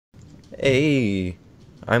Hey,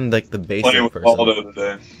 I'm like the Playing basic with person. Waldo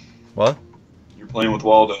today. What? You're playing with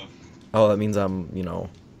Waldo. Oh, that means I'm not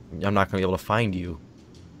gonna be able to find you.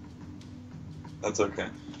 That's okay.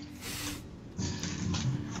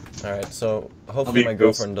 Alright, so I'll hopefully be my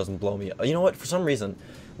ghost. girlfriend doesn't blow me. You know what? For some reason,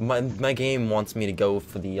 my game wants me to go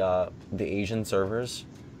for the Asian servers.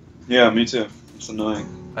 Yeah, me too. It's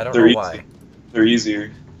annoying. I don't know They're easy. why. They're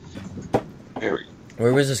easier. There we go.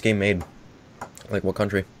 Where was this game made? Like what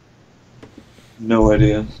country? No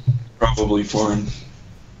idea. Probably foreign.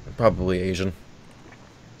 Probably Asian.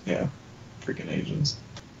 Yeah. Freaking Asians.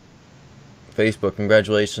 Facebook,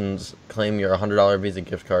 congratulations. Claim your $100 Visa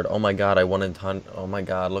gift card. Oh my god, I won a ton. Oh my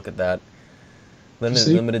god, look at that. You Limited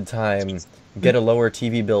see? limited time. Get a lower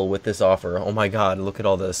TV bill with this offer. Oh my god, look at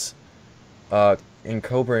all this. In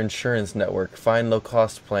Cobra Insurance Network, find low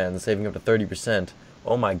cost plans, saving up to 30%.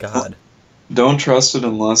 Oh my god. Don't trust it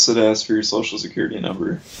unless it asks for your social security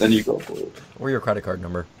number. Then you go for it. Or your credit card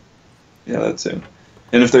number. Yeah, that too.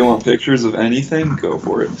 And if they want pictures of anything, go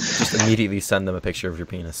for it. Just immediately send them a picture of your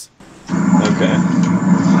penis. Okay.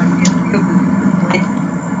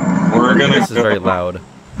 We're gonna This is go. very loud.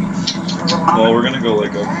 Well, we're gonna go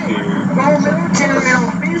like up here.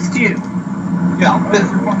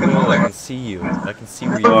 Oh, I can see you. I can see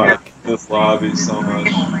where you look. This lobby so much.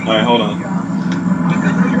 Alright, hold on.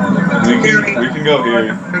 We can go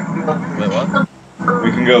here. Wait, what?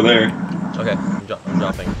 We can go there. Okay, I'm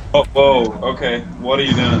dropping. Oh, whoa. Okay. What are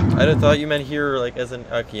you doing? I thought you meant here, like, as in...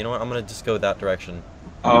 Okay, you know what? I'm gonna just go that direction.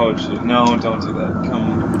 Oh, shit. No, don't do that.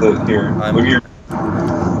 Come here. I'm- Look here.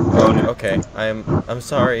 Go here. Okay, I'm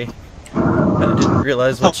sorry. I didn't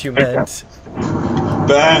realize what you meant.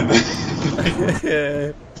 Ben!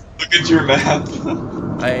 Look at your map.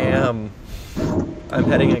 I am. I'm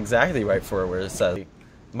heading exactly right for where it says.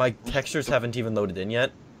 My textures haven't even loaded in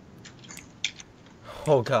yet.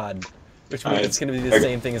 Oh god. Which means it's gonna be the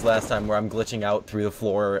same thing as last time where I'm glitching out through the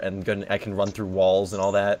floor and I can run through walls and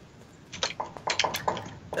all that.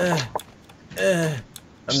 I'm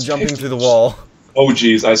jumping through the wall. Oh,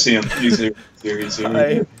 jeez. I see him. He's here. He's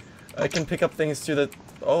here. I can pick up things through the...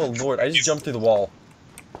 Oh lord, I just jumped through the wall.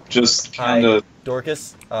 Just Hi, kind of.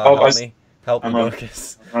 Dorcas. Oh, Help me. Help me, I'm running.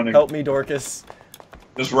 Dorcas. I'm running. Help me, Dorcas.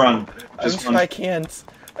 Just run. Just run. I can't.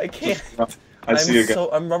 I can't. I see a guy.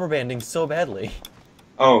 I'm rubber banding so badly.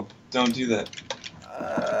 Oh, don't do that.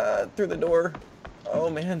 Through the door. Oh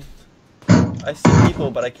man. I see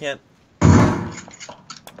people, but I can't.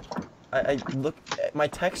 I look at my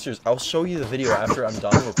textures. I'll show you the video after I'm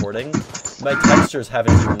done recording. My textures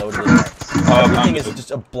haven't even loaded in yet. Everything is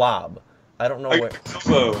just a blob. I don't know where.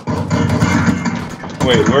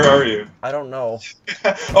 Wait, where are you? I don't know.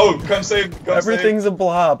 Oh, come save. Come Everything's a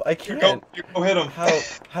blob. I can't. Go hit him.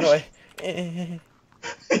 How do I?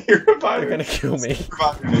 You're reviving. They're gonna kill me.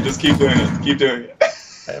 Reviving me. Just keep doing it. Keep doing it.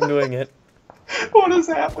 I am doing it. What is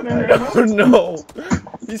happening? I don't know.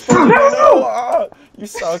 He's supposed to know. Ah, you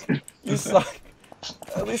suck. You suck.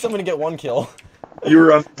 At least I'm gonna get one kill. You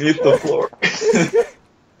were underneath the floor.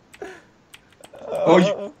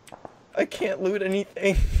 Oh, I can't loot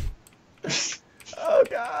anything. Oh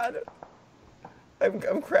god.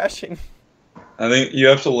 I'm crashing. I think you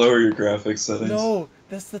have to lower your graphics settings. No,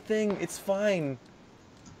 that's the thing. It's fine.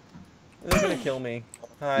 They're gonna kill me.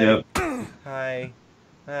 Hi. Yep. Hi.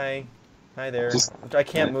 Hi. Hi there. Just- I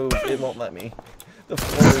can't move. It won't let me. The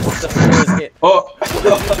floor is it. Oh!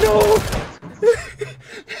 No!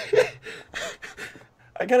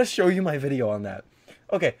 I gotta show you my video on that.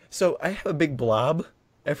 Okay, so I have a big blob.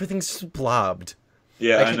 Everything's just blobbed.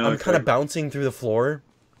 Yeah, I know. I'm kind of bouncing through the floor.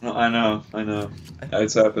 I know.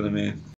 It's happened to me.